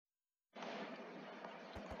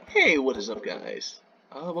Hey, what is up, guys?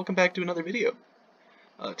 Welcome back to another video.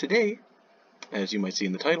 Today, as you might see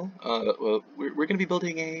in the title, we're going to be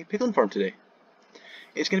building a piglin farm today.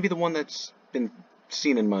 It's going to be the one that's been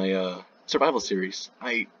seen in my survival series.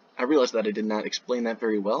 I realized that I did not explain that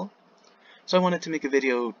very well, so I wanted to make a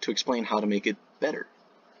video to explain how to make it better.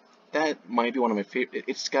 That might be one of my favorite.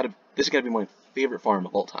 This has got to be my favorite farm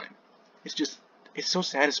of all time. It's so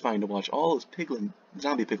satisfying to watch all those piglin,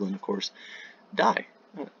 zombie piglin, of course, die.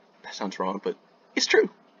 That sounds wrong, but it's true.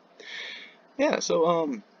 Yeah,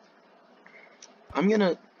 so I'm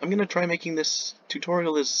gonna try making this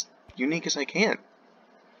tutorial as unique as I can.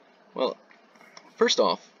 Well, first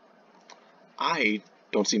off, I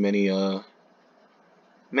don't see many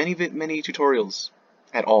tutorials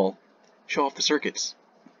at all show off the circuits.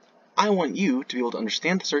 I want you to be able to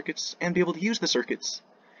understand the circuits and be able to use the circuits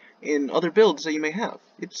in other builds that you may have.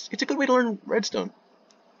 It's a good way to learn redstone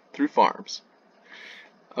through farms.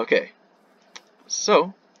 Okay,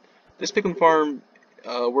 so this piglin farm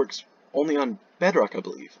works only on Bedrock, I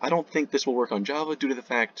believe. I don't think this will work on Java due to the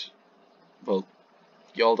fact, well,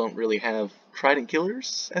 y'all don't really have trident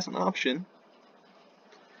killers as an option.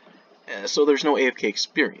 So there's no AFK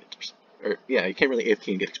experience. Yeah, you can't really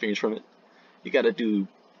AFK and get experience from it. You gotta do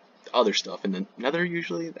other stuff, and then Nether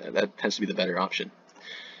usually, that tends to be the better option.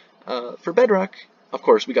 For Bedrock, of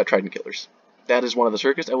course, we got trident killers. That is one of the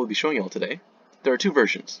circuits I will be showing y'all today. There are two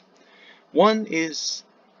versions. One is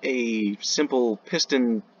a simple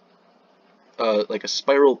piston, like a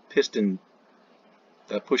spiral piston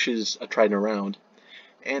that pushes a trident around,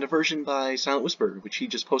 and a version by Silent Whisper, which he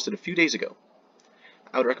just posted a few days ago.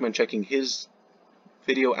 I would recommend checking his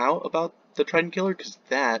video out about the trident killer, because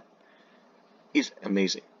that is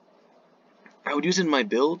amazing. I would use it in my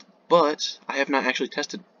build, but I have not actually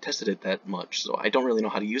tested it that much, so I don't really know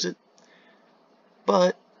how to use it.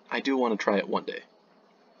 But I do want to try it one day.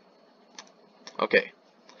 Okay.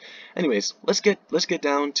 Anyways, let's get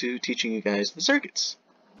down to teaching you guys the circuits.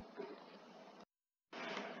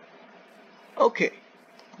 Okay.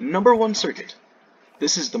 Number one circuit.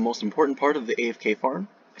 This is the most important part of the AFK farm,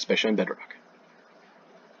 especially on Bedrock.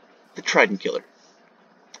 The trident killer.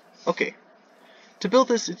 Okay. To build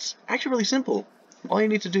this, it's actually really simple. All you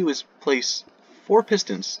need to do is place 4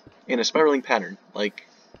 pistons in a spiraling pattern, like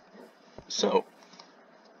so.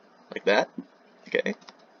 Like that. Okay.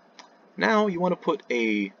 Now you want to put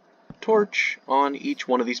a torch on each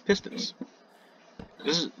one of these pistons.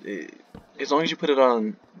 This is, as long as you put it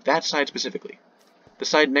on that side specifically. The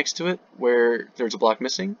side next to it, where there's a block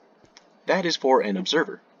missing, that is for an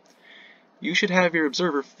observer. You should have your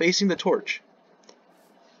observer facing the torch.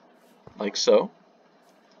 Like so.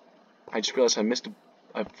 I just realized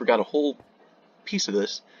I forgot a whole piece of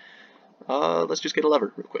this. Let's just get a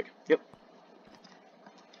lever real quick. Yep.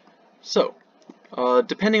 So,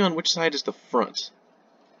 depending on which side is the front,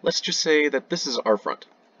 let's just say that this is our front.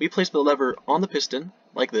 We place the lever on the piston,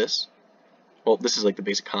 like this. Well, this is like the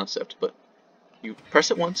basic concept, but you press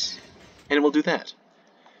it once, and it will do that.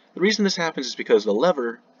 The reason this happens is because the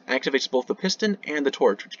lever activates both the piston and the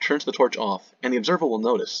torch, which turns the torch off, and the observer will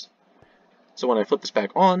notice. So when I flip this back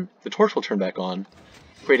on, the torch will turn back on,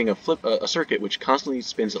 creating a circuit which constantly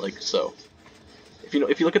spins it like so. If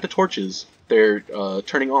you look at the torches, they're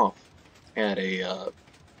turning off at a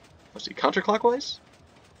let's see, counterclockwise,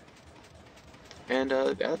 and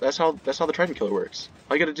that's how the trident killer works.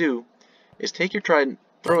 All you gotta do is take your trident,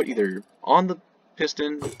 throw it either on the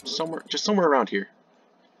piston, somewhere around here,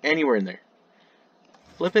 anywhere in there.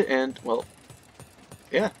 Flip it, and well,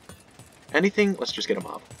 yeah, anything. Let's just get a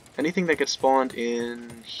mob. Anything that gets spawned in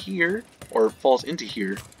here or falls into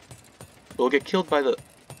here will get killed by the.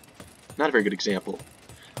 Not a very good example,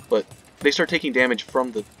 but they start taking damage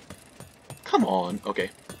from the. Come on, okay.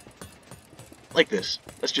 Like this.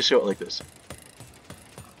 Let's just show it like this.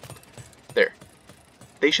 There.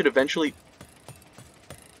 They should eventually...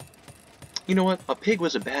 You know what? A pig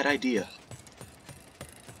was a bad idea.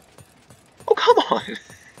 Oh, come on!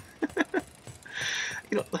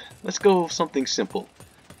 Let's go something simple.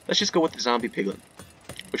 Let's just go with the zombie piglin,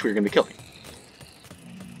 which we're going to be killing.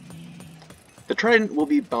 The trident will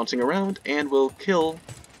be bouncing around and will kill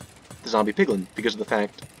the zombie piglin because of the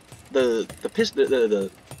fact the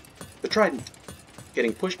trident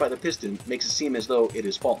getting pushed by the piston makes it seem as though it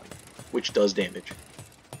is falling, which does damage.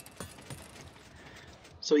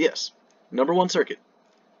 So yes, number one circuit,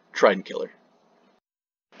 trident killer.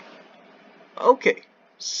 Okay,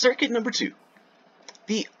 circuit number 2,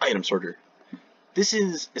 the item sorter. This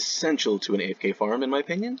is essential to an AFK farm, in my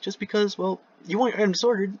opinion, just because, well, you want your items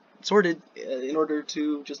sorted in order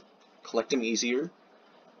to just collect them easier,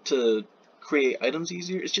 to create items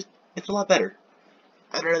easier. It's a lot better.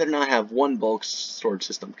 I'd rather not have one bulk storage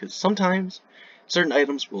system, because sometimes certain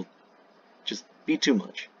items will just be too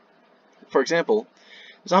much. For example,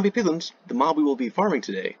 zombie piglins, the mob we will be farming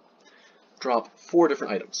today, drop 4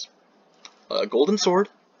 different items. A golden sword,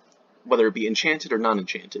 whether it be enchanted or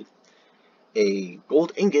non-enchanted. A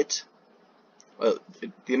gold ingot,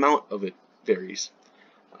 the amount of it varies.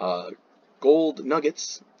 Gold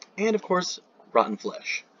nuggets, and of course, rotten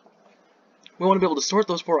flesh. We want to be able to sort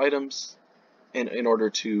those 4 items in order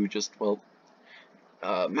to just, well,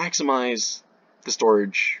 maximize the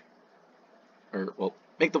storage, or, well,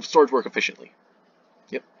 make the storage work efficiently.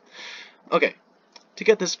 Yep. Okay, to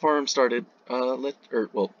get this farm started,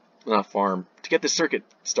 not farm, to get this circuit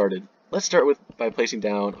started, let's start by placing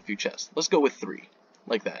down a few chests. Let's go with 3,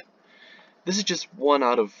 like that. This is just one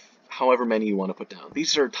out of however many you want to put down.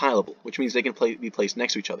 These are tileable, which means they can be placed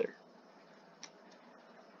next to each other.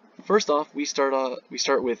 First off, we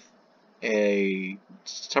start with a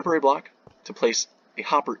temporary block to place a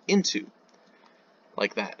hopper into,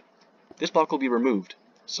 like that. This block will be removed,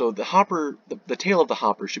 so the hopper, the tail of the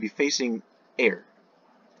hopper should be facing air,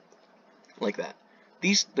 like that.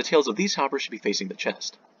 The tails of these hoppers should be facing the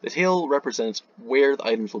chest. The tail represents where the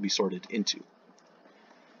items will be sorted into.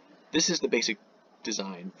 This is the basic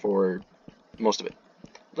design for most of it.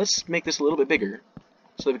 Let's make this a little bit bigger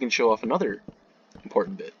so that we can show off another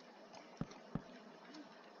important bit.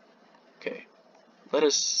 Okay, let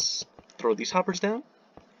us throw these hoppers down.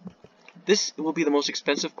 This will be the most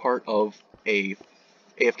expensive part of a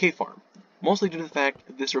AFK farm, mostly due to the fact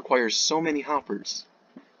that this requires so many hoppers,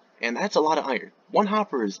 and that's a lot of iron. One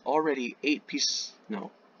hopper is already 8 pieces,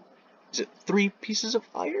 no, is it 3 pieces of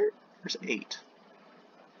iron, or is it 8?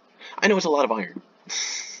 I know it's a lot of iron.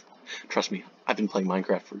 Trust me, I've been playing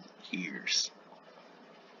Minecraft for years.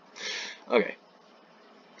 Okay,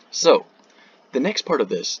 so the next part of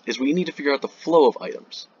this is we need to figure out the flow of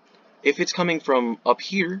items. If it's coming from up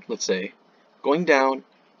here, let's say, going down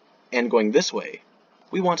and going this way,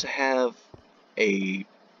 we want to have the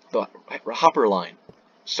hopper line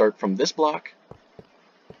start from this block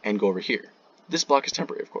and go over here. This block is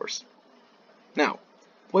temporary, of course. Now,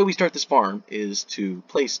 the way we start this farm is to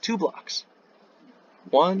place 2 blocks.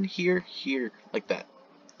 One here, here, like that.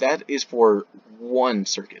 That is for one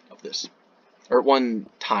circuit of this, or one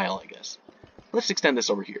tile, I guess. Let's extend this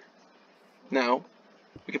over here. Now,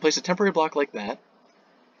 we can place a temporary block like that,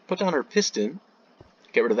 put down our piston,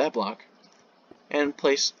 get rid of that block, and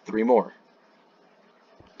place 3 more.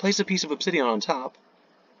 Place a piece of obsidian on top.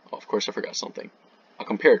 Oh, of course I forgot something. A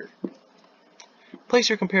comparator. Place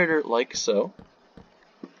your comparator like so.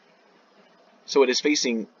 So it is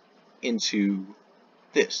facing into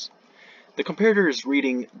this. The comparator is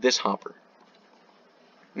reading this hopper.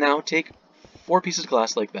 Now take 4 pieces of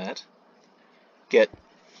glass like that. Get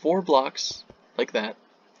 4 blocks like that.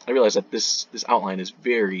 I realize that this outline is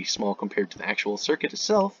very small compared to the actual circuit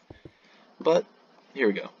itself, but here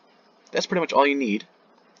we go. That's pretty much all you need.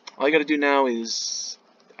 All you gotta do now is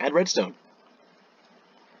add redstone.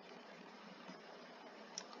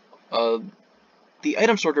 The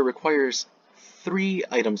item sorter requires 3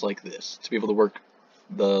 items like this to be able to work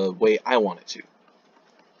the way I want it to.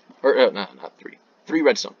 Or, no, not 3. 3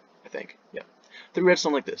 redstone, I think. Yeah. 3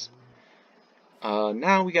 redstone like this.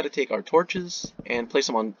 Now we gotta take our torches and place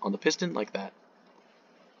them on the piston like that.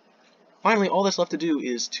 Finally, all that's left to do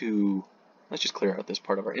is to... Let's just clear out this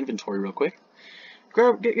part of our inventory real quick.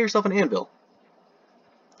 Get yourself an anvil.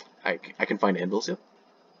 I can find anvils, yep.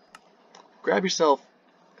 Grab yourself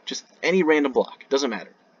just any random block, doesn't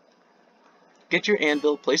matter. Get your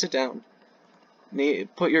anvil, place it down,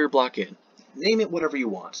 put your block in. Name it whatever you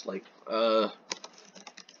want, like,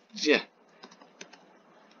 yeah.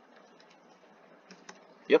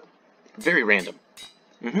 Yep, very random.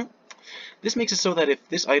 This makes it so that if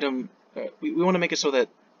this item, we want to make it so that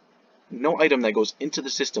no item that goes into the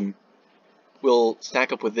system will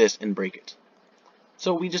stack up with this and break it.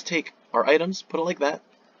 So we just take our items, put it like that,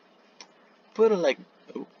 put it like,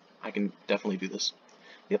 oh, I can definitely do this.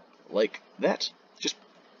 Yep, like that. Just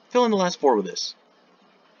fill in the last 4 with this.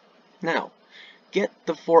 Now, get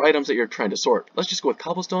the 4 items that you're trying to sort. Let's just go with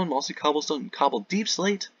cobblestone, mossy cobblestone, cobbled deep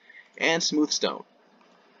slate, and smooth stone.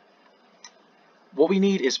 What we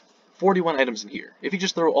need is 41 items in here. If you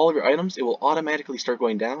just throw all of your items, it will automatically start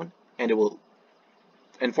going down, and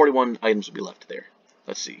 41 items will be left there.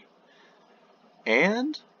 Let's see.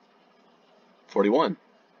 And 41.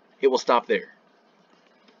 It will stop there.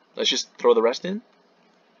 Let's just throw the rest in.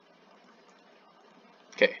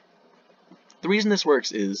 Okay. The reason this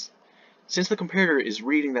works is, since the comparator is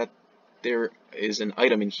reading that there is an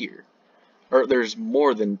item in here, or there's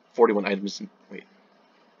more than 41 items in, wait.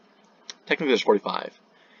 technically there's 45.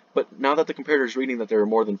 But now that the comparator is reading that there are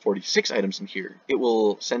more than 46 items in here, it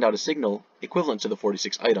will send out a signal equivalent to the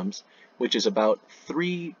 46 items, which is about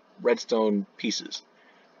 3 redstone pieces,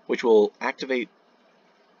 which will activate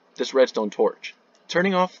this redstone torch,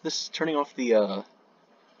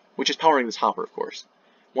 which is powering this hopper, of course.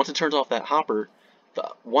 Once it turns off that hopper, the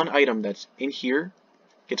one item that's in here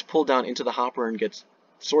gets pulled down into the hopper and gets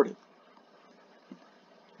sorted.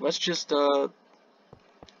 Let's just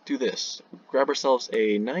do this. Grab ourselves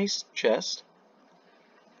a nice chest.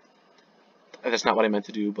 That's not what I meant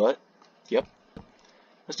to do, but yep.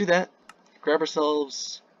 Let's do that. Grab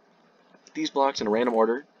ourselves these blocks in a random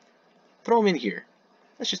order. Throw them in here.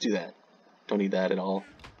 Let's just do that. Don't need that at all.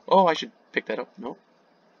 Oh, I should pick that up. No.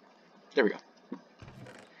 There we go.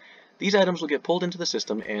 These items will get pulled into the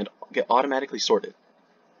system and get automatically sorted.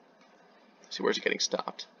 Let's see, where's it getting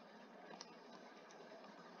stopped?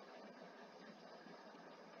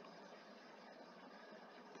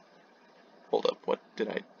 Hold up, what did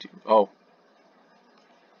I do? Oh.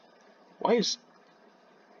 Why is...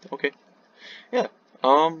 Okay. Yeah,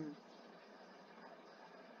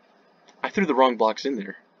 I threw the wrong blocks in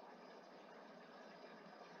there.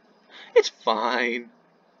 It's fine.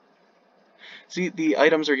 See, the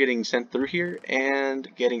items are getting sent through here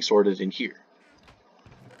and getting sorted in here.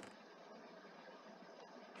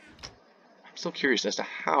 I'm still curious as to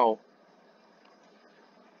how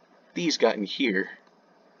these got in here.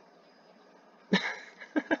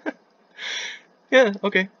 Yeah,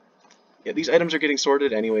 okay. Yeah, these items are getting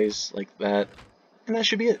sorted anyways, like that. And that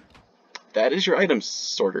should be it. That is your items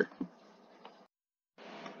sorter.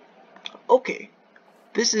 Okay,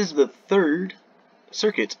 this is the third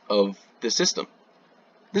circuit of the system.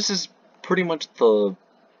 This is pretty much the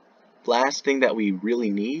last thing that we really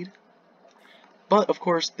need. But of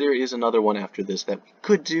course, there is another one after this that we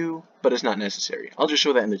could do, but it's not necessary. I'll just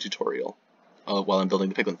show that in the tutorial while I'm building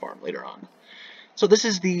the piglin farm later on. So this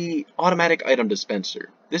is the automatic item dispenser.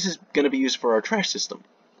 This is going to be used for our trash system.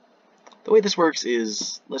 The way this works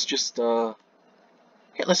is, let's just,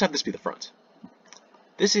 let's have this be the front.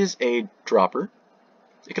 This is a dropper.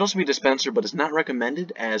 It can also be a dispenser, but it's not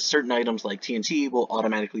recommended as certain items like TNT will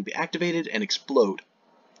automatically be activated and explode.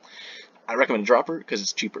 I recommend a dropper because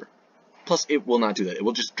it's cheaper. Plus, it will not do that. It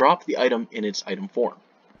will just drop the item in its item form,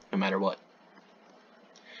 no matter what.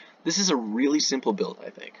 This is a really simple build, I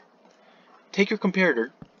think. Take your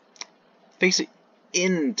comparator, face it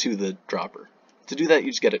into the dropper. To do that,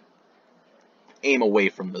 you just gotta aim away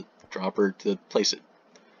from the dropper to place it.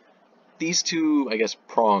 These two, I guess,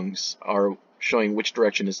 prongs are showing which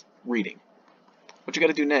direction is reading. What you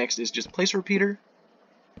gotta do next is just place a repeater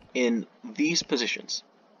in these positions.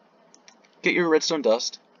 Get your redstone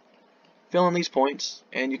dust, fill in these points,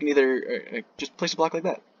 and you can either just place a block like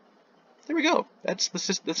that. There we go. That's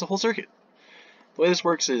the whole circuit. The way this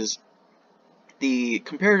works is the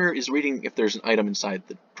comparator is reading if there's an item inside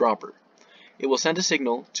the dropper. It will send a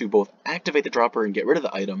signal to both activate the dropper and get rid of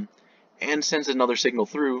the item, and sends another signal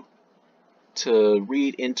through to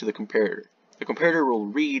read into the comparator. The comparator will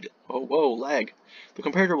read, oh whoa, lag. The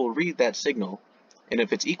comparator will read that signal, and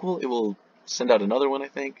if it's equal, it will send out another one, I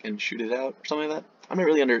think, and shoot it out, or something like that. I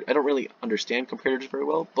don't really understand comparators very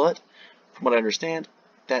well, but from what I understand,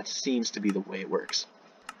 that seems to be the way it works.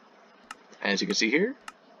 As you can see here,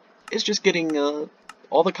 it's just getting,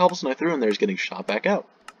 all the cobblestone I threw in there is getting shot back out.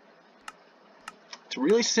 It's a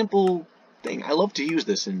really simple thing. I love to use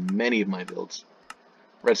this in many of my builds.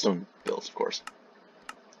 Redstone builds, of course.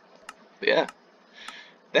 But yeah,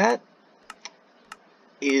 that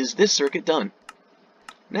is this circuit done.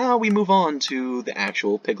 Now we move on to the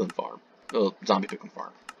actual piglin farm. Zombie piglin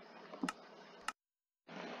farm.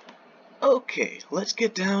 Okay, let's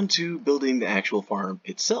get down to building the actual farm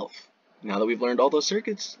itself. Now that we've learned all those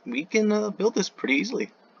circuits, we can build this pretty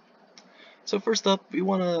easily. So first up, we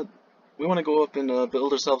want to go up and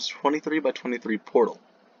build ourselves 23 by 23 portal.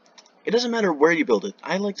 It doesn't matter where you build it.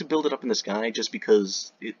 I like to build it up in the sky just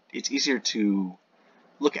because it's easier to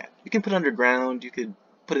look at. You can put it underground, you could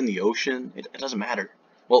put it in the ocean, it doesn't matter.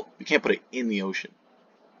 Well, you can't put it in the ocean.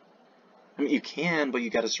 I mean, you can, but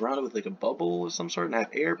you gotta surround it with like a bubble of some sort and have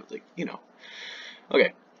air, but like, you know.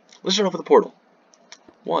 Okay, let's start off with a portal.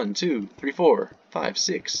 1, 2, 3, 4, 5,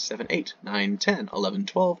 6, 7, 8, 9, 10, 11,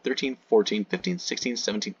 12, 13, 14, 15, 16,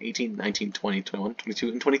 17, 18, 19, 20, 21, 22,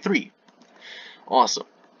 and 23. Awesome.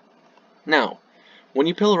 Now, when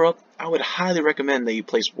you pillar up, I would highly recommend that you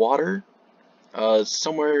place water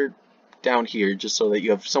somewhere down here, just so that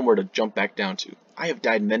you have somewhere to jump back down to. I have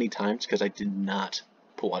died many times because I did not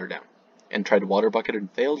put water down and tried to water bucket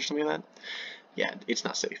and failed or something like that. Yeah, it's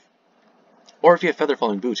not safe. Or if you have feather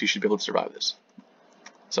falling boots, you should be able to survive this.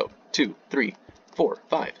 So, 2, 3, 4,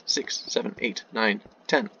 5, 6, 7, 8, 9,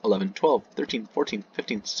 10, 11, 12, 13, 14,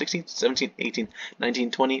 15, 16, 17, 18,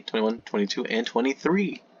 19, 20, 21, 22, and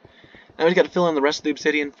 23. Now we've got to fill in the rest of the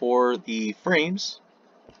obsidian for the frames.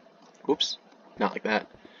 Whoops, not like that.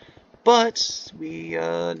 But we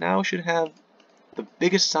now should have the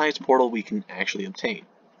biggest size portal we can actually obtain.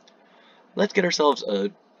 Let's get ourselves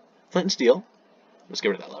a flint and steel. Let's get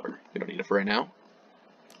rid of that lever. We don't need it for right now.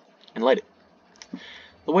 And light it.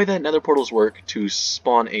 The way that nether portals work to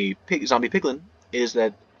spawn a zombie piglin is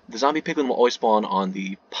that the zombie piglin will always spawn on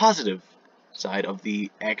the positive side of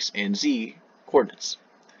the X and Z coordinates.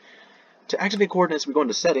 To activate coordinates, we go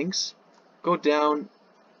into settings, go down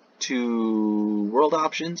to world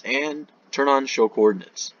options, and turn on show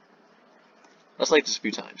coordinates. Let's light this a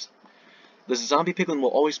few times. The zombie piglin will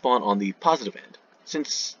always spawn on the positive end.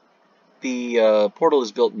 Since the portal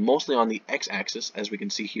is built mostly on the x-axis, as we can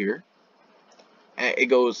see here, it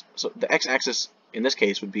goes, so the x-axis in this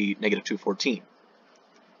case would be -214.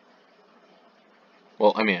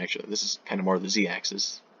 Well, I mean, actually, this is kind of more of the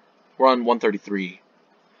z-axis. We're on 133,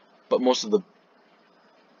 but most of the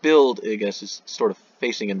build, I guess, is sort of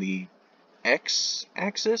facing in the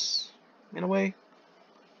x-axis, in a way.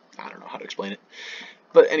 I don't know how to explain it.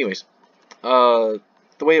 But anyways, the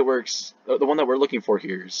way it works, the one that we're looking for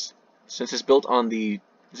here is, since it's built on the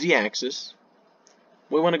z-axis,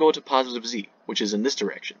 we want to go to positive z, which is in this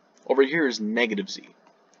direction. Over here is negative z.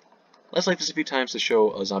 Let's light this a few times to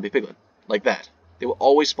show a zombie piglin, like that. They will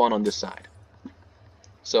always spawn on this side.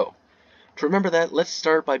 So, to remember that, let's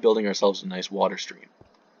start by building ourselves a nice water stream.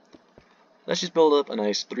 Let's just build up a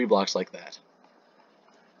nice 3 blocks like that.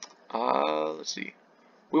 Let's see.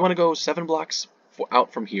 We want to go 7 blocks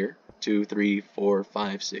out from here. 2, 3, 4,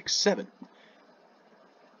 5, 6, 7.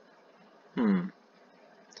 You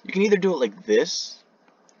can either do it like this,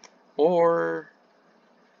 or...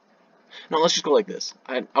 No, let's just go like this.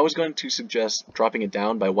 I was going to suggest dropping it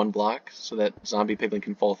down by 1 block so that zombie piglin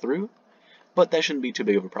can fall through, but that shouldn't be too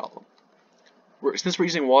big of a problem. Since we're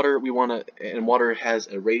using water, we want to, and water has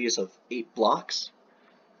a radius of 8 blocks,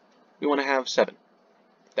 we want to have 7.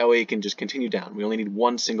 That way it can just continue down. We only need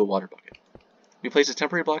 1 single water bucket. We place a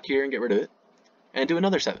temporary block here and get rid of it, and do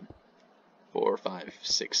another 7. 4, 5,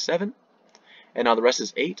 6, 7. And now the rest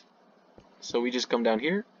is 8. So we just come down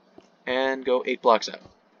here and go 8 blocks out.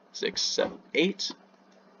 6, 7, 8.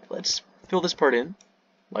 Let's fill this part in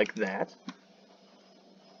like that.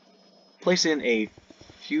 Place in a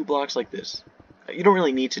few blocks like this. You don't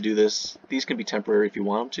really need to do this. These can be temporary if you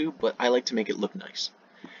want them to, but I like to make it look nice.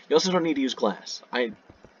 You also don't need to use glass.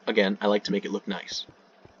 Again, I like to make it look nice.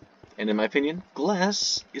 And in my opinion,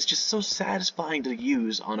 glass is just so satisfying to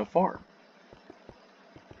use on a farm.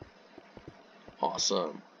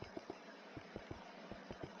 Awesome.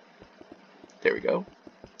 There we go.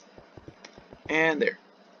 And there.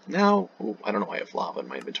 Now, I don't know why I have lava in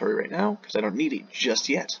my inventory right now, because I don't need it just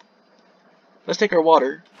yet. Let's take our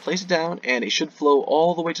water, place it down, and it should flow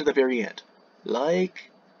all the way to the very end. Like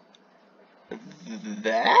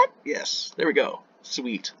that? Yes, there we go.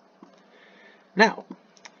 Sweet. Now,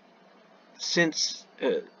 since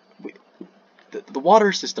the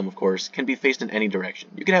water system, of course, can be faced in any direction.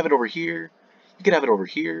 You can have it over here, you can have it over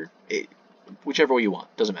here, whichever way you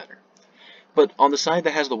want, doesn't matter. But on the side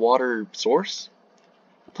that has the water source,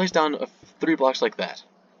 place down 3 blocks like that.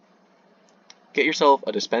 Get yourself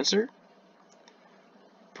a dispenser,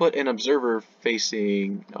 put an observer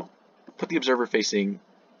facing, put the observer facing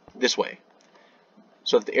this way,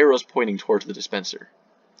 so that the arrow is pointing towards the dispenser,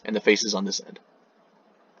 and the face is on this end.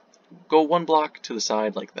 Go 1 block to the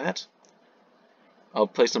side like that. I'll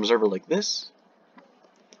place an observer like this,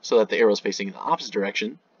 so that the arrow is facing in the opposite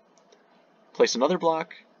direction. Place another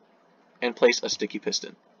block, and place a sticky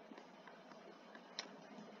piston.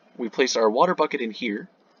 We place our water bucket in here,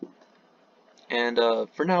 and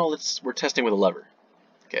for now we're testing with a lever.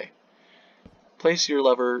 Okay. Place your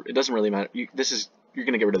lever. It doesn't really matter. You're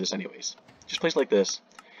gonna get rid of this anyways. Just place like this.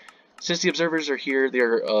 Since the observers are here,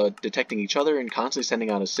 they're detecting each other and constantly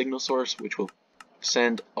sending out a signal source, which will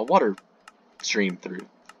send a water stream through.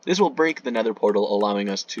 This will break the nether portal, allowing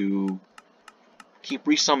us to keep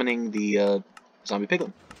resummoning the zombie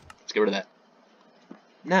piglin. Let's get rid of that.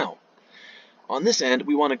 Now, on this end,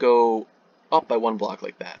 we want to go up by 1 block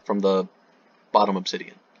like that, from the bottom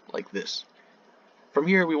obsidian, like this. From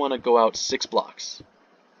here, we want to go out 6 blocks.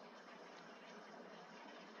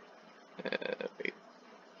 Wait.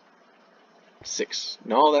 6.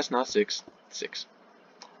 No, that's not 6. 6.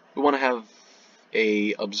 We want to have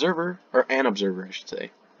an observer, I should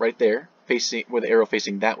say, right there, facing with the arrow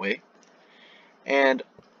facing that way, and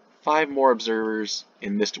 5 more observers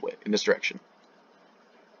in this direction.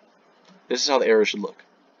 This is how the arrow should look.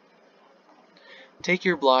 Take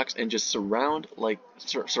your blocks and just surround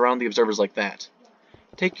the observers like that.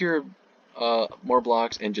 Take your more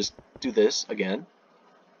blocks and just do this again.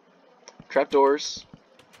 Trapdoors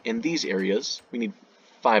in these areas. We need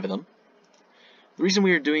 5 of them. The reason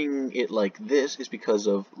we are doing it like this is because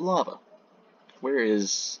of lava.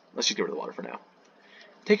 Let's just get rid of the water for now.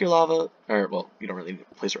 Take your lava, or well, you don't really need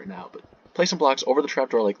to place it right now, but place some blocks over the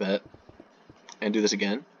trapdoor like that, and do this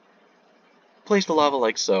again. Place the lava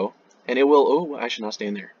like so, and it will, oh, I should not stay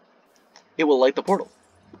in there. It will light the portal,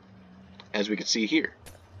 as we can see here.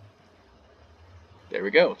 There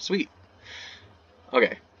we go, sweet.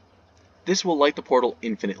 Okay, this will light the portal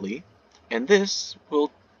infinitely, and this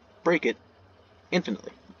will break it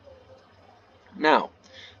infinitely. Now,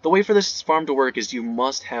 the way for this farm to work is you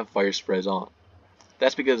must have fire spreads on.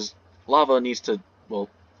 That's because lava needs to, well,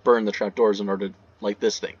 burn the trapdoors in order to light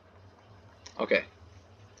this thing. Okay.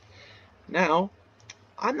 Now,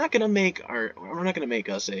 we're not gonna make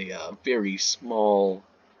us a very small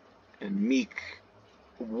and meek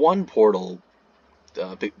one portal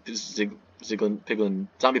zombie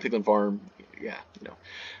piglin farm. Yeah, you know.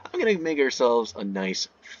 I'm gonna make ourselves a nice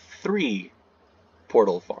 3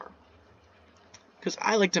 portal farm, because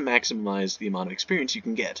I like to maximize the amount of experience you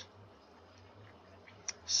can get.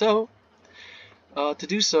 So, to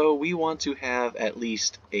do so, we want to have at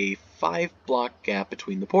least a 5-block gap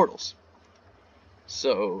between the portals.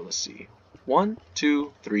 So, let's see. 1,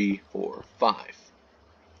 2, 3, 4, 5.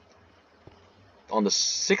 On the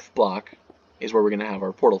 6th block is where we're going to have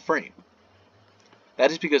our portal frame.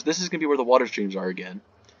 That is because this is going to be where the water streams are again.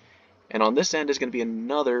 And on this end is going to be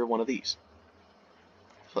another one of these.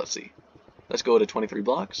 So let's see. Let's go to 23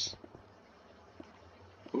 blocks.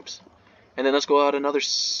 Oops. And then let's go out another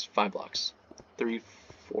 5 blocks. 3,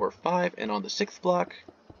 4, 5. And on the 6th block,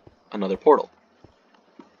 another portal.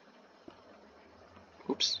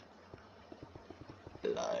 Oops.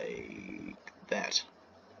 Like that.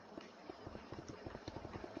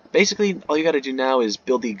 Basically, all you gotta do now is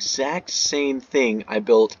build the exact same thing I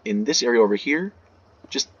built in this area over here,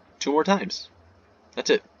 just 2 more times. That's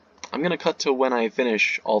it. I'm gonna cut to when I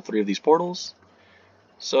finish all 3 of these portals.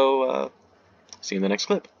 So, see you in the next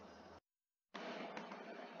clip.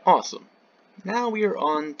 Awesome. Now we are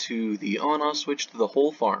on to the on-off switch to the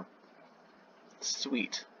whole farm.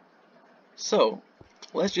 Sweet. So,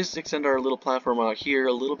 let's just extend our little platform out here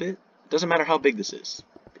a little bit. Doesn't matter how big this is.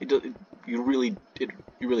 You really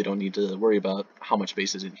don't need to worry about how much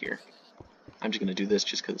space is in here. I'm just gonna do this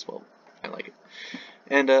just because, well, I like it.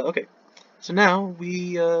 And okay, so now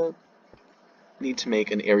we need to make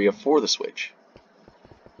an area for the switch.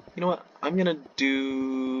 You know what? I'm gonna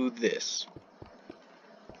do this.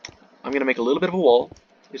 I'm gonna make a little bit of a wall.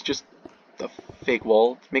 It's just a fake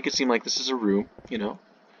wall. Make it seem like this is a room, you know.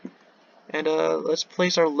 And let's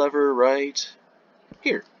place our lever right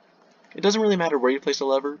here. It doesn't really matter where you place the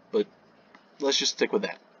lever, but let's just stick with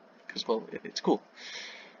that, because, well, it's cool.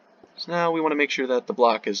 So now we want to make sure that the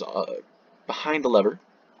block is behind the lever.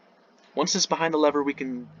 Once it's behind the lever, we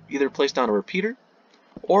can either place down a repeater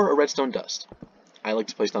or a redstone dust. I like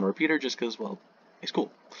to place down a repeater just because, well, it's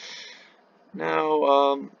cool.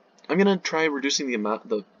 Now, I'm going to try reducing the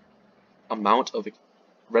amount of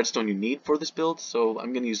redstone you need for this build, so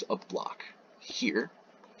I'm going to use a block here.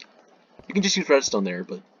 You can just use redstone there,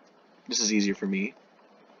 but this is easier for me.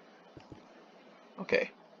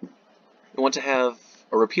 Okay. We want to have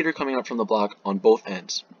a repeater coming up from the block on both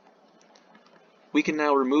ends. We can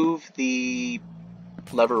now remove the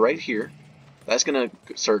lever right here. That's going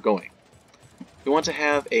to start going. We want to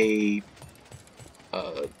have a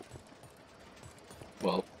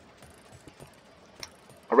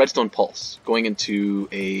redstone pulse going into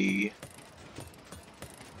a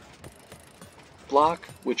block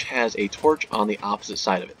which has a torch on the opposite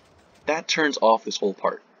side of it. That turns off this whole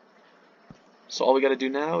part. So all we gotta do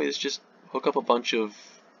now is just hook up a bunch of...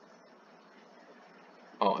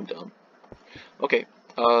 Oh, I'm dumb. Okay,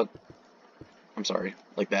 I'm sorry,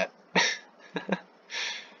 like that.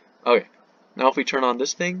 Okay, now if we turn on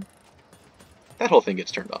this thing, that whole thing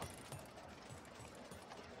gets turned off.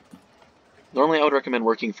 Normally I would recommend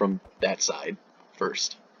working from that side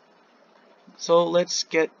first. So let's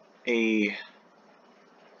get a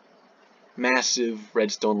massive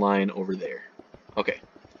redstone line over there. Okay.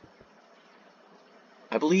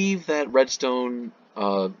 I believe that redstone,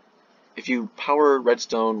 if you power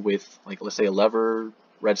redstone with, like, let's say a lever,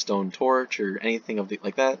 redstone torch, or anything of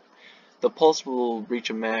like that, the pulse will reach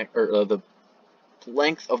a max, or the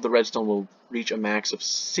length of the redstone will reach a max of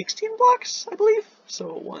 16 blocks, I believe.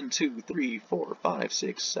 So 1, 2, 3, 4, 5,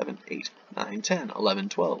 6, 7, 8, 9, 10, 11,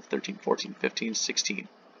 12, 13, 14, 15, 16.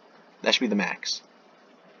 That should be the max.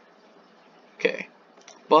 Okay,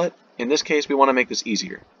 but in this case we want to make this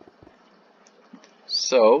easier.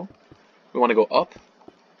 So we want to go up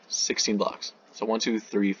 16 blocks. So 1, 2,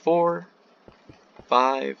 3, 4,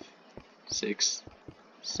 5, 6,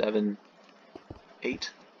 7,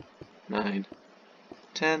 8, 9,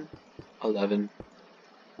 10, 11,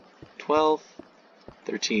 12,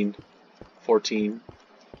 13, 14,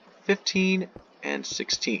 15, and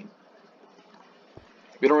 16.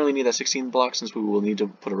 We don't really need that 16 block since we will need to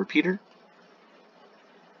put a repeater.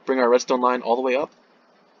 Bring our redstone line all the way up,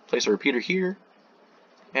 place a repeater here,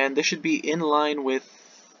 and this should be in line with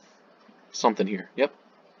something here. Yep,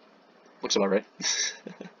 looks about right.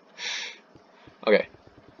 Okay,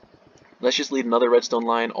 let's just lead another redstone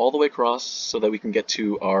line all the way across so that we can get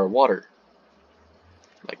to our water,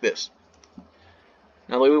 like this.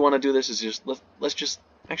 Now the way we want to do this is just, let's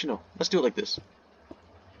do it like this.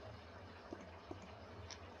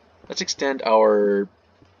 Let's extend our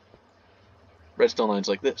redstone lines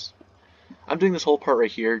like this. I'm doing this whole part right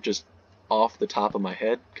here just off the top of my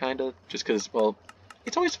head, kinda, just because, well,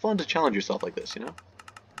 it's always fun to challenge yourself like this, you know?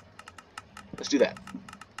 Let's do that.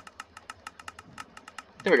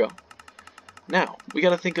 There we go. Now, we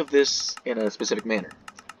gotta think of this in a specific manner.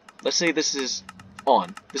 Let's say this is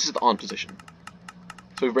on. This is the on position.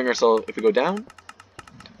 So we bring ourselves, if we go down,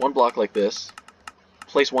 one block like this,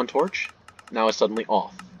 place one torch, now it's suddenly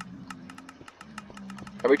off.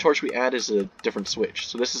 Every torch we add is a different switch,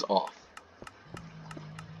 so this is off.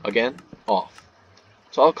 Again, off.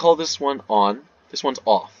 So I'll call this one on, this one's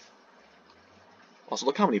off. Also,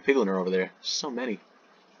 look how many piglin are over there. So many.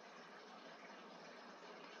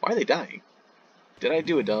 Why are they dying? Did I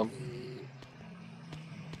do a dumb?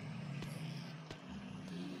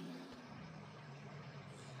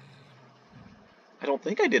 I don't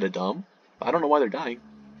think I did a dumb. I don't know why they're dying.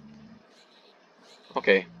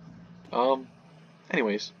 Okay.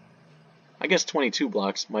 Anyways. I guess 22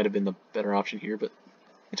 blocks might have been the better option here, but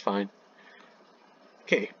it's fine.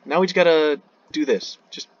 Okay, now we just gotta do this.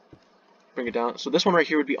 Just bring it down. So this one right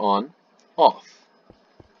here would be on, off,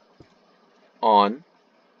 on,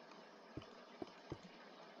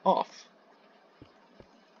 off.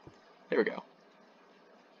 There we go.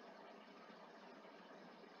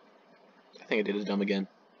 I think I did it dumb again.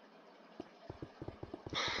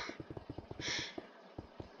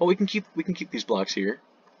 Well, we can keep these blocks here.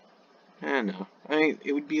 No, I mean,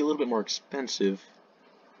 it would be a little bit more expensive.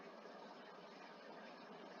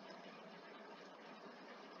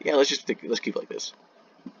 Yeah, let's keep it like this.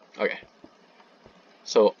 Okay.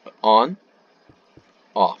 So on,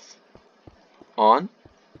 off, on,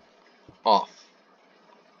 off,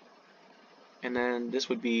 and then this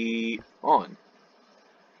would be on.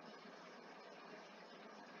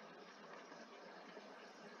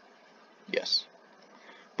 Yes.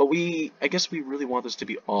 But I guess we really want this to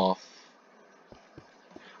be off.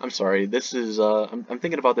 I'm sorry, this is, I'm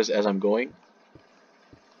thinking about this as I'm going.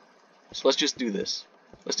 So let's just do this.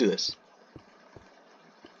 Let's do this.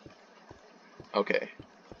 Okay.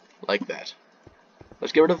 Like that.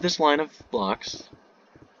 Let's get rid of this line of blocks.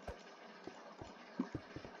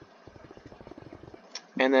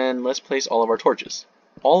 And then let's place all of our torches.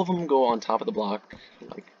 All of them go on top of the block,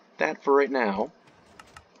 like that for right now.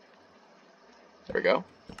 There we go.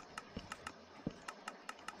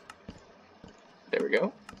 There we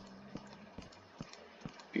go.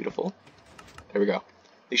 Beautiful. There we go.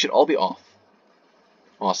 They should all be off.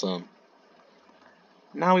 Awesome.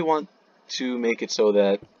 Now we want to make it so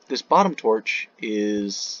that this bottom torch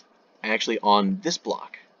is actually on this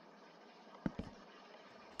block.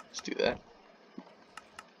 Let's do that.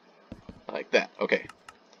 Like that. Okay.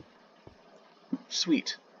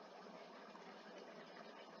 Sweet.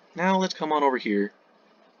 Now let's come on over here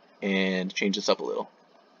and change this up a little.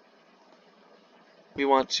 We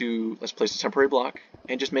want to, let's place a temporary block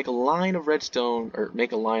and just make a line of redstone, or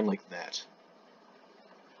make a line like that.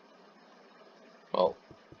 Well,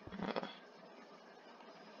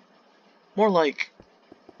 more like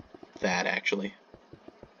that actually.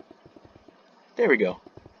 There we go.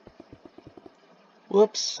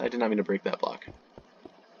 Whoops, I did not mean to break that block.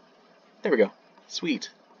 There we go. Sweet.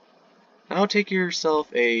 Now take yourself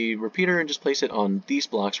a repeater and just place it on these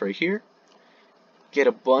blocks right here. Get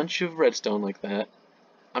a bunch of redstone like that.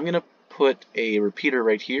 I'm gonna put a repeater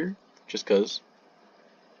right here, just cause.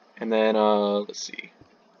 And then, let's see.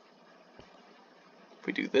 If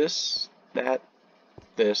we do this, that,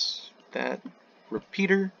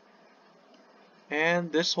 repeater,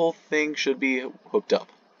 and this whole thing should be hooked up.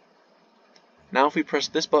 Now if we press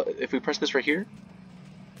this right here,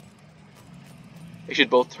 it should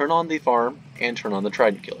both turn on the farm and turn on the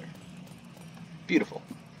Trident Killer. Beautiful.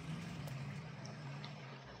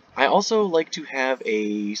 I also like to have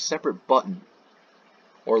a separate button,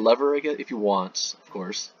 or lever, I guess, if you want, of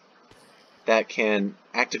course, that can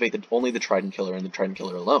activate only the Trident Killer and the Trident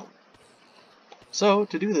Killer alone. So,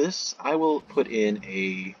 to do this, I will put in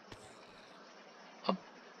a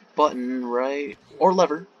button, right, or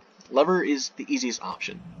lever. Lever is the easiest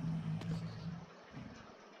option.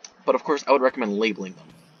 But of course, I would recommend labeling them.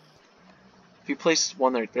 If you place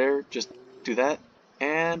one right there, just do that,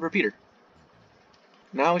 and repeater.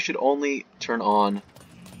 Now I should only turn on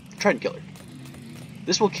the Trident Killer.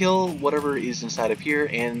 This will kill whatever is inside of here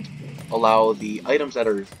and allow the items that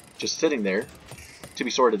are just sitting there to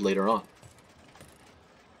be sorted later on.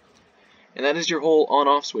 And that is your whole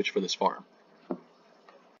on-off switch for this farm.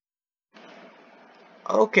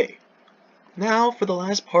 Okay, now for the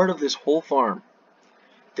last part of this whole farm,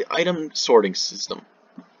 the item sorting system.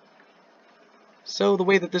 So the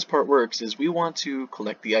way that this part works is we want to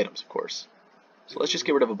collect the items, of course. So let's just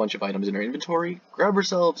get rid of a bunch of items in our inventory, grab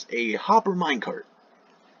ourselves a hopper minecart.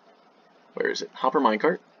 Where is it? Hopper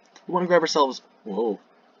minecart. We want to grab ourselves, whoa,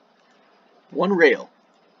 one rail.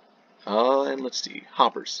 And let's see,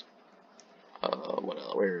 hoppers. What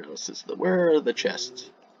else? Where are the chests?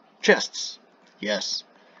 Chests. Yes.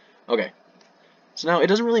 Okay. So now it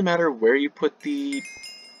doesn't really matter where you put the,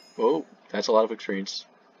 whoa, that's a lot of experience.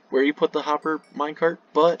 Where you put the hopper minecart,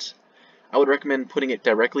 but I would recommend putting it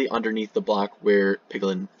directly underneath the block where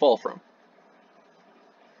piglin fall from.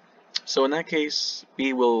 So in that case,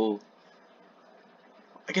 we will,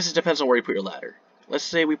 I guess it depends on where you put your ladder. Let's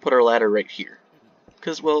say we put our ladder right here.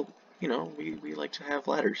 Because, well, you know, we like to have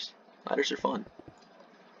ladders. Ladders are fun.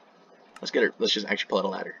 Let's just actually pull out a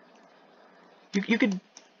ladder. You could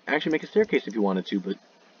actually make a staircase if you wanted to, but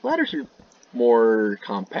ladders are more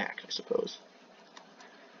compact, I suppose.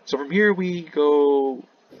 So from here we go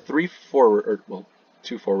 3 forward, or well,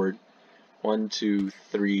 2 forward, 1, 2,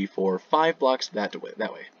 3, 4, 5 blocks that way.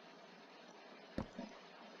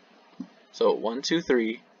 So 1, 2,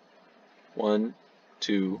 3, 1,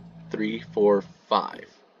 2, 3, 4, 5.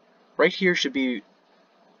 Right here should be.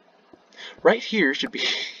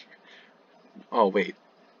 Oh wait,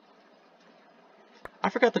 I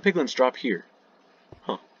forgot the piglins drop here.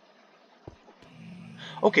 Huh.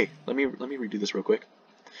 Okay, let me redo this real quick.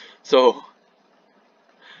 So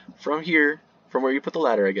from here, from where you put the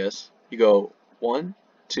ladder, I guess, you go 1,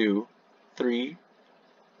 2, 3,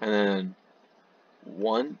 and then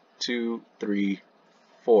 1, 2, 3,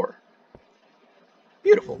 4.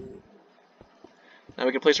 Beautiful. Now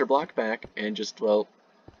we can place our block back and just, well,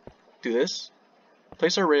 do this.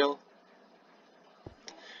 Place our rail.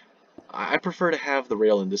 I prefer to have the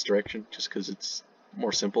rail in this direction just because it's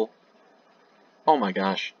more simple. Oh my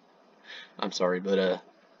gosh. I'm sorry, but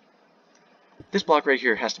this block right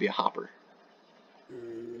here has to be a hopper.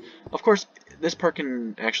 Of course, this part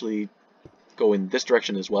can actually go in this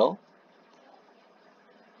direction as well.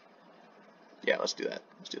 Yeah, let's do that.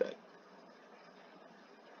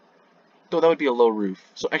 Though that would be a low roof.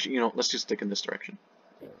 So actually, you know, let's just stick in this direction.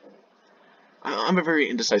 I'm a very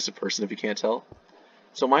indecisive person, if you can't tell.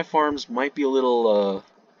 So my farms might be a little,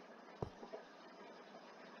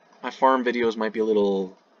 my farm videos might be a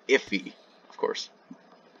little iffy, of course.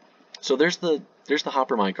 So there's the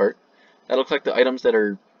hopper minecart. That'll collect the items that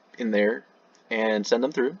are in there and send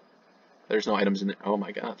them through. There's no items in there. Oh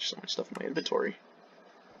my god, there's so much stuff in my inventory.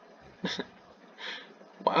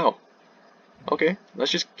 Wow. Okay,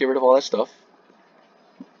 let's just get rid of all that stuff.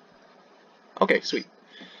 Okay, sweet.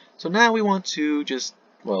 So now we want to just,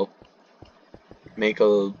 well, make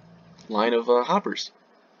a line of hoppers.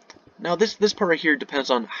 Now this part right here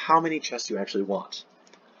depends on how many chests you actually want.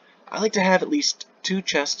 I like to have at least 2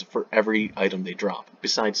 chests for every item they drop,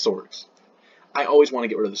 besides swords. I always want to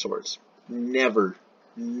get rid of the swords. Never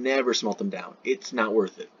smelt them down. It's not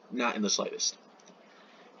worth it. Not in the slightest.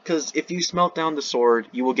 Because if you smelt down the sword,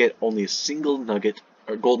 you will get only a single nugget,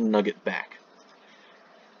 or golden nugget back.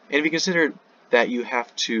 And if you consider that you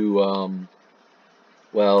have to,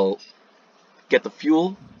 well, get the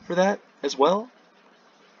fuel for that as well,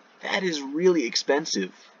 that is really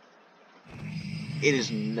expensive. It is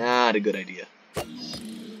not a good idea.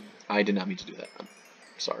 I did not mean to do that. I'm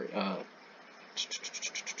sorry.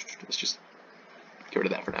 Let's just get rid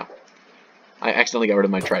of that for now. I accidentally got rid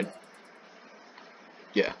of my trident.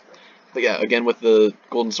 Yeah. But yeah, again with the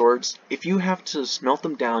golden swords, if you have to smelt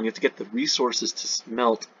them down, you have to get the resources to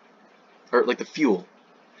smelt, or like the fuel.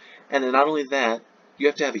 And then not only that, you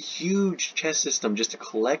have to have a huge chest system just to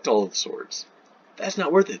collect all of the swords. That's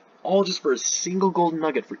not worth it. All just for a single golden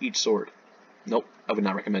nugget for each sword. Nope, I would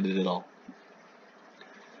not recommend it at all.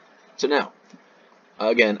 So now,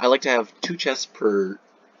 again, I like to have 2 chests per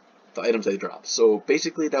the items they drop. So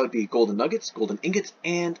basically that would be golden nuggets, golden ingots,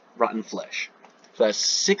 and rotten flesh. So that's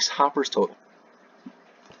 6 hoppers total.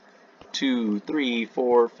 2, 3,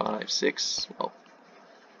 4, 5, 6. Well,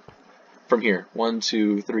 from here, 1,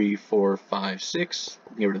 2, 3, 4, 5, 6.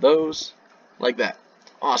 Get rid of those, like that.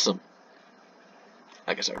 Awesome.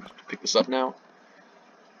 I guess I'll pick this up now.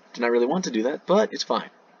 Did not really want to do that, but it's fine.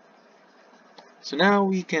 So now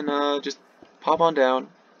we can just pop on down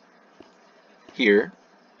here,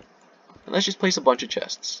 and let's just place a bunch of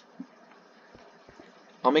chests.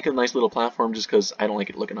 I'll make a nice little platform just because I don't like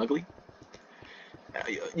it looking ugly.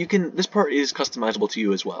 You can. This part is customizable to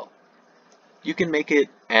you as well. You can make it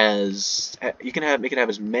as make it have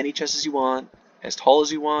as many chests as you want, as tall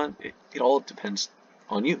as you want. It all depends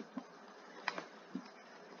on you.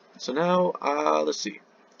 So now let's see.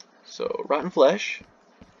 So rotten flesh.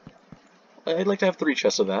 I'd like to have 3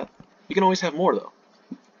 chests of that. You can always have more though.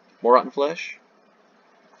 More rotten flesh.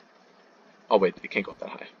 Oh wait, it can't go up that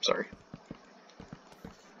high. Sorry.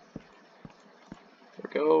 There we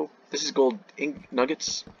go. This is gold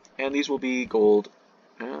nuggets, and these will be gold.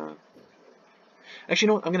 Actually, you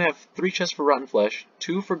know what? I'm gonna have 3 chests for rotten flesh,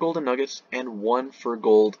 2 for golden nuggets, and 1 for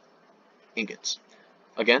gold ingots.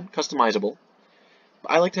 Again, customizable.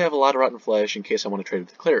 But I like to have a lot of rotten flesh in case I want to trade with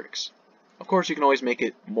the clerics. Of course, you can always make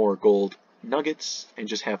it more gold nuggets and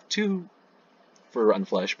just have 2 for rotten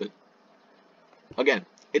flesh, but again,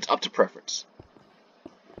 it's up to preference.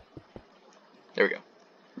 There we go.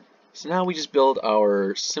 So now we just build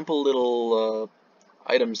our simple little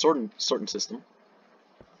item sorting system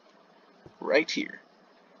right here.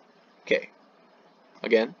 Okay.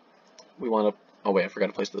 Again, we want to. Oh wait, I forgot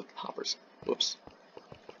to place the hoppers. Whoops.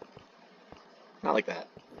 Not like that.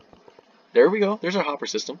 There we go. There's our hopper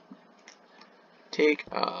system. Take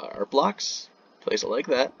our blocks, place it like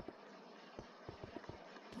that.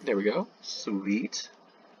 There we go. Sweet.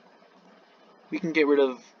 We can get rid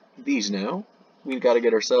of these now. We've got to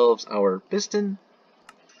get ourselves our piston,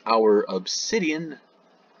 our obsidian,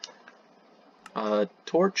 a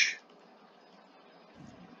torch,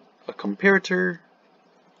 a comparator,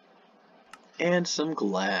 and some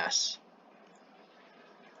glass.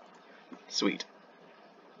 Sweet.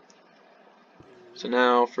 So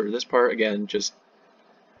now for this part, again, just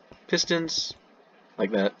pistons,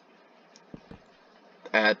 like that.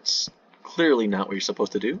 That's clearly not what you're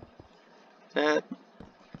supposed to do. That.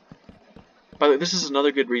 By the way, this is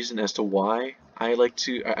another good reason as to why I want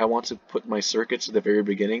to put my circuits at the very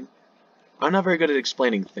beginning. I'm not very good at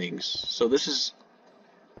explaining things, so this is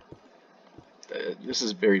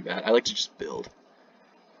very bad. I like to just build.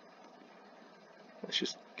 Let's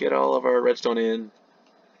just get all of our redstone in.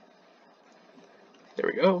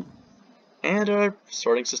 There we go. And our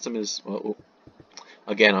sorting system is, well,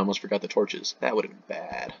 again, I almost forgot the torches. That would have been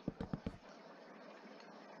bad.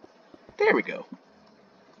 There we go.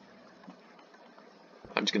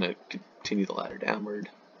 I'm just gonna continue the ladder downward.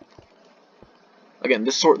 Again,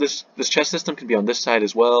 this chest system can be on this side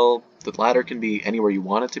as well. The ladder can be anywhere you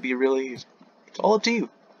want it to be, really. It's all up to you.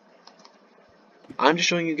 I'm just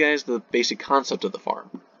showing you guys the basic concept of the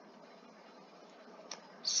farm.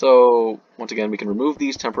 So, once again, we can remove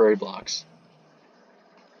these temporary blocks.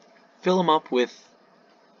 Fill them up with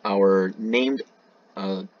our named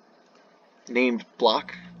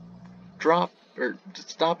block drop, or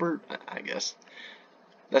stopper, I guess.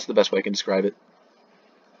 That's the best way I can describe it.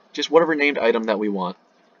 Just whatever named item that we want.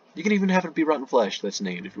 You can even have it be rotten flesh that's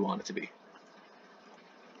named if you want it to be.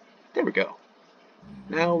 There we go.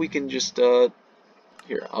 Now we can just,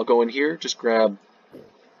 here, I'll go in here, just grab,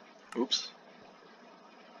 oops.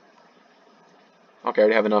 Okay, I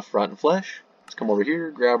already have enough rotten flesh. Let's come over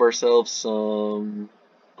here, grab ourselves some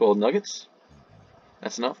gold nuggets.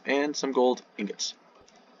 That's enough, and some gold ingots.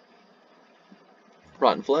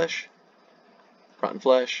 Rotten flesh. Rotten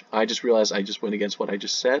flesh. I just realized I just went against what I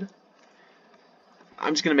just said.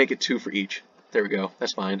 I'm just going to make it 2 for each. There we go.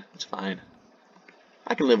 That's fine. That's fine.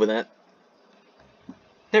 I can live with that.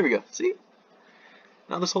 There we go. See?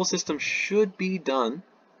 Now this whole system should be done.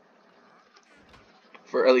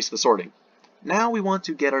 For at least the sorting. Now we want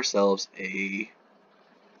to get ourselves a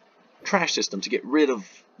trash system to get rid of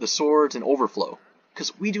the swords and overflow.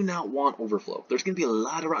 Because we do not want overflow. There's going to be a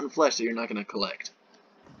lot of rotten flesh that you're not going to collect.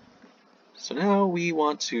 So now we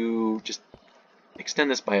want to just extend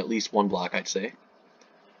this by at least 1 block, I'd say.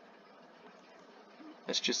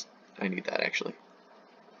 Let's just, I need that actually.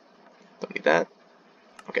 Don't need that.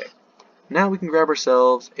 Okay. Now we can grab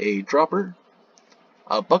ourselves a dropper,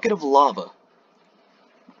 a bucket of lava,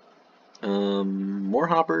 more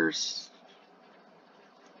hoppers,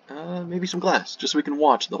 maybe some glass, just so we can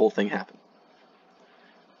watch the whole thing happen.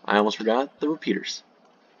 I almost forgot the repeaters.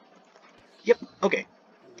 Yep, okay.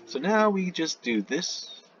 So now we just do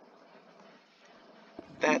this,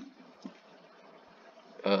 that,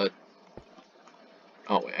 oh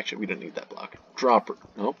wait, actually we don't need that block. Dropper,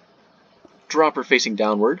 nope. Dropper facing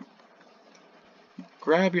downward.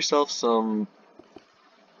 Grab yourself some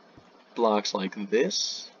blocks like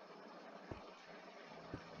this.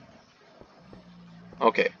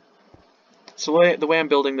 Okay. So the way I'm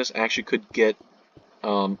building this actually could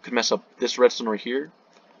mess up this redstone right here.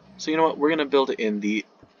 So you know what, we're gonna build it in the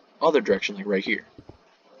other direction, like right here.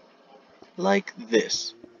 Like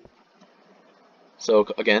this. So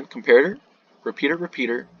again, comparator, repeater,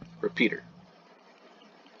 repeater, repeater.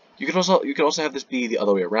 You could also have this be the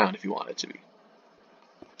other way around if you want it to be.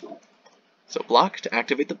 So block to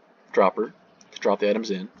activate the dropper to drop the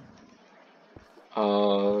items in.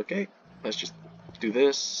 Okay, let's just do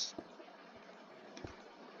this.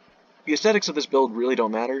 The aesthetics of this build really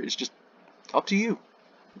don't matter. It's just up to you.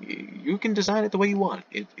 You can design it the way you want.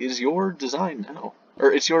 It is your design now,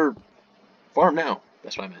 or it's your farm now.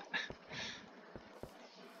 That's what I meant.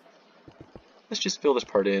 Let's just fill this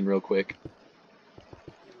part in real quick.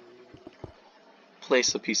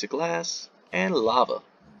 Place a piece of glass and lava.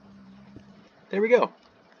 There we go.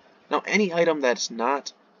 Now any item that's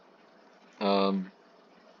not, well,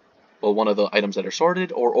 one of the items that are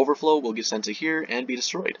sorted or overflow will get sent to here and be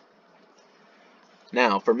destroyed.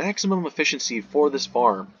 Now, for maximum efficiency for this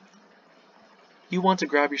farm, you want to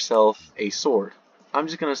grab yourself a sword. I'm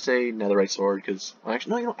just gonna say netherite sword because, well,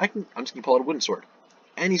 actually, no, you know, I'm just gonna pull out a wooden sword.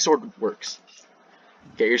 Any sword works.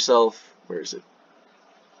 Get yourself, where is it?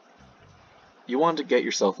 You want to get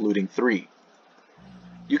yourself looting 3.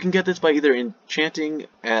 You can get this by either enchanting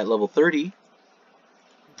at level 30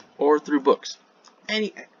 or through books.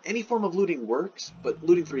 Any form of looting works, but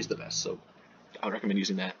looting 3 is the best, so I would recommend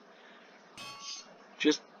using that.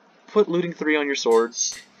 Just put looting 3 on your sword.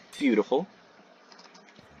 Beautiful.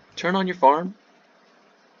 Turn on your farm.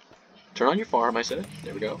 Turn on your farm, I said.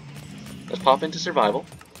 There we go. Let's pop into survival.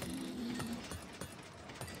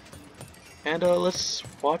 And let's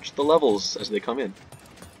watch the levels as they come in.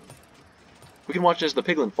 We can watch as the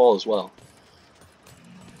piglin fall as well.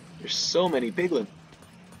 There's so many piglin.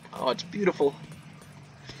 Oh, it's beautiful.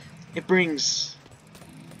 It brings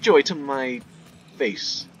joy to my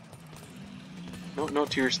face. No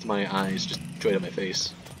tears to my eyes, just joy to my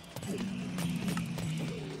face.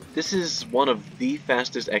 This is one of the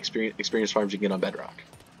fastest experience farms you can get on Bedrock.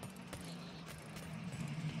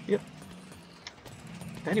 Yep.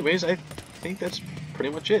 Anyways, I think that's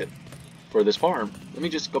pretty much it for this farm. Let me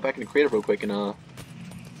just go back into creative real quick and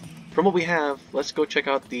from what we have, let's go check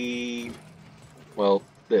out the, well,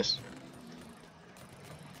 this.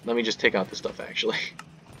 Let me just take out this stuff actually.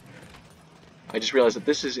 I just realized that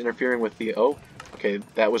this is interfering with the, oh, okay,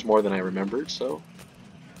 that was more than I remembered, so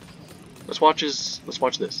let's watch this.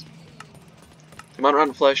 The amount of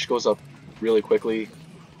rotten flesh goes up really quickly.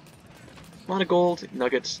 The amount of gold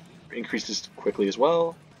nuggets increases quickly as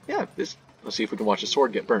well. Yeah, let's see if we can watch the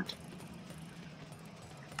sword get burnt.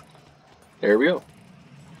 There we go.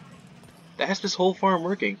 That's this whole farm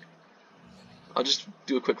working. I'll just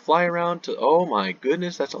do a quick fly around to, oh my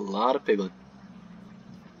goodness, that's a lot of piglin.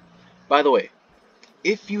 By the way,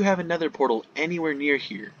 if you have a nether portal anywhere near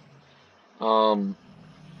here,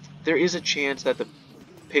 there is a chance that the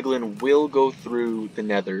piglin will go through the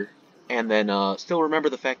nether and then still remember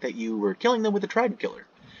the fact that you were killing them with a trident killer.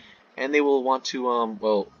 And they will want to,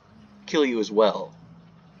 well, kill you as well.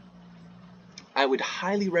 I would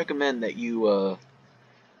highly recommend that you, oh,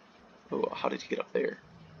 how did he get up there?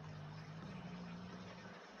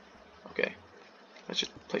 Okay, let's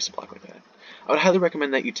just place a block like that. I would highly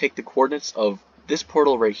recommend that you take the coordinates of this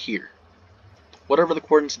portal right here. Whatever the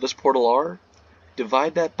coordinates of this portal are,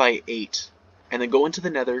 divide that by 8, and then go into the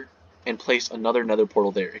nether and place another nether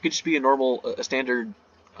portal there. It could just be a normal, a standard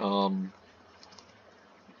 4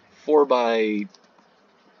 by,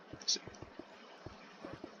 let's see,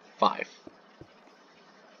 5.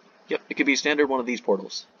 Yep, it could be a standard one of these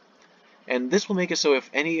portals. And this will make it so if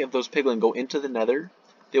any of those piglin go into the nether,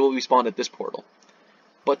 they will be spawned at this portal.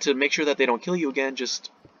 But to make sure that they don't kill you again,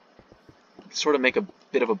 just sort of make a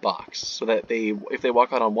bit of a box so that if they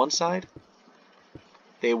walk out on one side,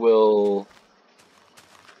 they will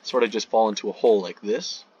sort of just fall into a hole like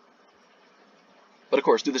this. But of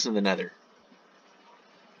course, do this in the nether.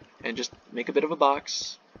 And just make a bit of a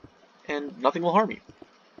box, and nothing will harm you.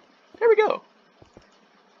 There we go.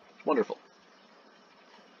 Wonderful.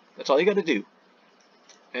 That's all you gotta do.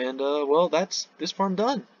 And, well, that's this farm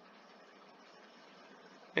done.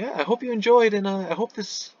 Yeah, I hope you enjoyed, and I hope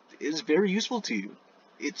this is very useful to you.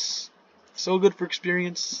 It's so good for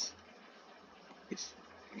experience.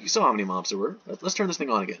 You saw how many mobs there were. Let's turn this thing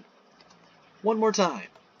on again. One more time.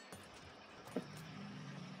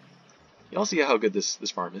 Y'all see how good this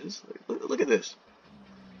farm is? Look at this.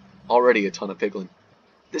 Already a ton of piglin.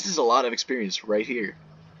 This is a lot of experience right here.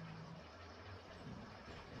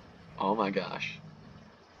 Oh my gosh.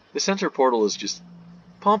 The center portal is just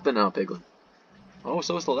pumping out piglin. Oh,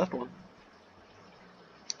 so is the left one.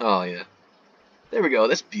 Oh yeah. There we go.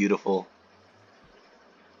 That's beautiful.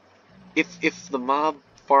 If the mob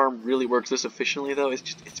farm really works this efficiently though,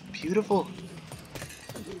 it's beautiful.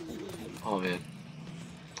 Oh man.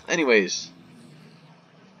 Anyways,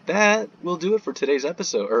 that will do it for today's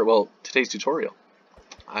episode, or well, today's tutorial.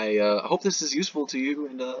 I hope this is useful to you,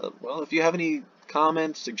 and well, if you have any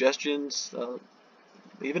comments, suggestions,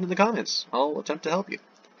 leave it in the comments. I'll attempt to help you.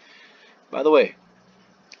 By the way,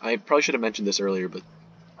 I probably should have mentioned this earlier, but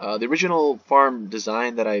the original farm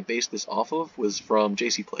design that I based this off of was from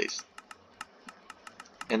JC Plays.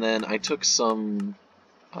 And then I took some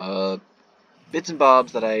bits and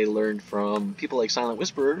bobs that I learned from people like Silent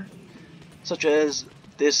Whisperer, such as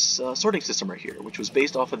this sorting system right here, which was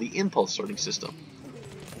based off of the impulse sorting system.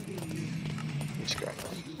 Let me just grab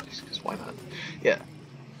that, because why not? Yeah.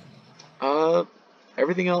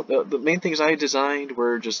 Everything else, the main things I designed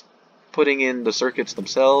were just putting in the circuits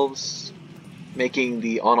themselves, making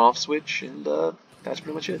the on-off switch, and that's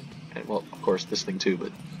pretty much it. And well, of course, this thing too,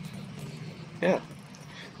 but yeah.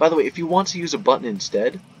 By the way, if you want to use a button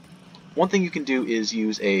instead, one thing you can do is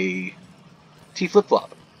use a T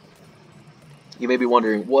flip-flop. You may be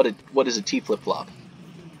wondering, what is a T flip-flop?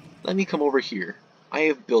 Let me come over here. I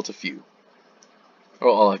have built a few.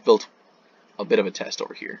 Oh, I've built a bit of a test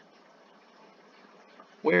over here.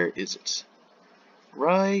 Where is it?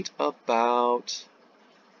 Right about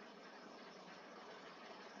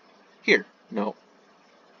here. No.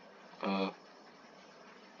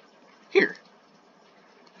 Here.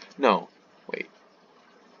 No. Wait.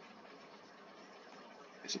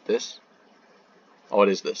 Is it this? Oh, it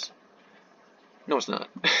is this. No, it's not.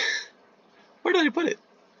 Where did I put it?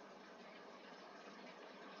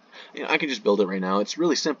 You know, I can just build it right now. It's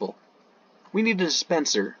really simple. We need a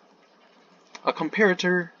dispenser, a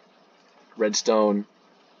comparator, redstone,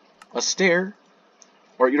 a stair,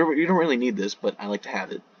 or you don't really need this, but I like to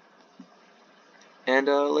have it. And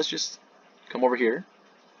let's just come over here.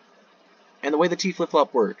 And the way the T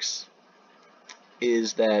flip-flop works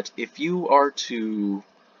is that if you are to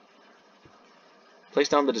place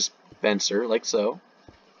down the dispenser, like so,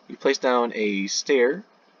 you place down a stair,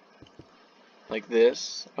 like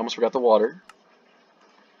this. I almost forgot the water.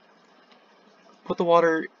 Put the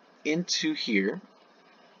water into here.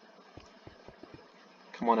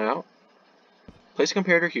 Come on out. Place a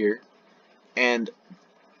comparator here, and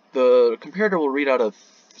the comparator will read out a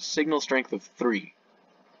signal strength of 3.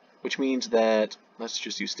 Which means that, let's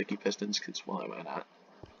just use sticky pistons, because why not?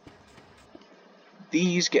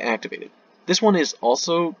 These get activated. This one is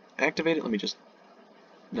also activated. Let me just,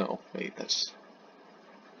 no, wait, that's,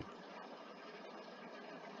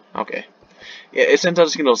 okay. Yeah, it sends out a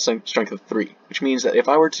signal strength of 3, which means that if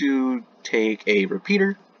I were to take a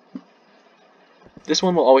repeater, this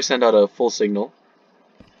one will always send out a full signal.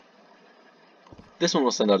 This one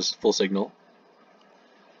will send out a full signal.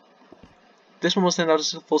 This one will send out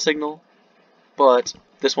a full signal, but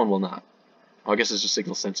this one will not. I guess it's just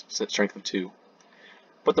signal strength of 2.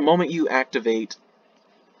 But the moment you activate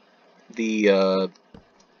the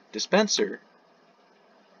dispenser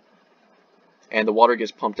and the water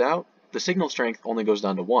gets pumped out, the signal strength only goes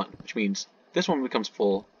down to 1, which means this one becomes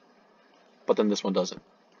full, but then this one doesn't.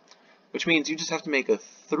 Which means you just have to make a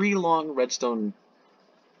 3-long redstone.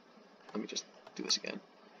 Let me just do this again.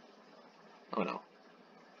 Oh no.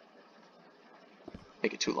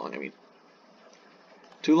 Make it too long, I mean.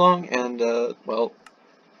 Too long, and, well,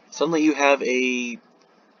 suddenly you have a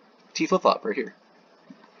T flip-flop right here.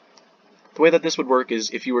 The way that this would work is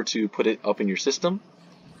if you were to put it up in your system,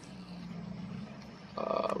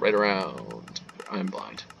 right around, I'm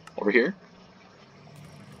blind, over here,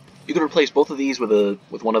 you could replace both of these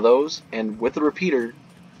with one of those, and with the repeater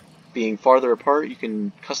being farther apart, you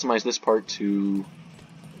can customize this part to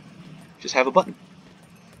just have a button.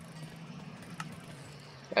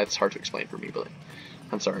 That's hard to explain for me, but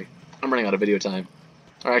I'm sorry. I'm running out of video time.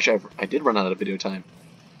 Or actually, I did run out of video time.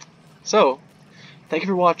 So, thank you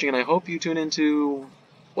for watching, and I hope you tune into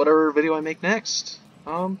whatever video I make next.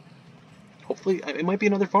 Hopefully, it might be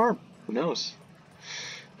another farm. Who knows?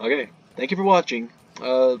 Okay, thank you for watching.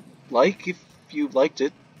 Like if you liked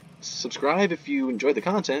it. Subscribe if you enjoyed the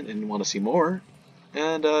content and want to see more.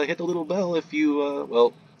 And hit the little bell if you,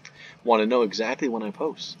 well, want to know exactly when I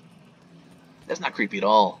post. That's not creepy at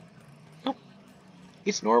all. Nope.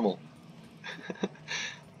 It's normal.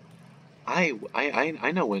 I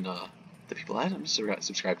know when the people I'm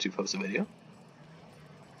subscribed to post a video.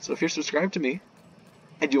 So if you're subscribed to me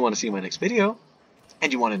and you want to see my next video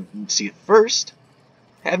and you want to see it first,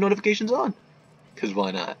 have notifications on. Because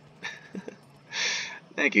why not?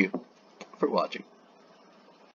 Thank you for watching.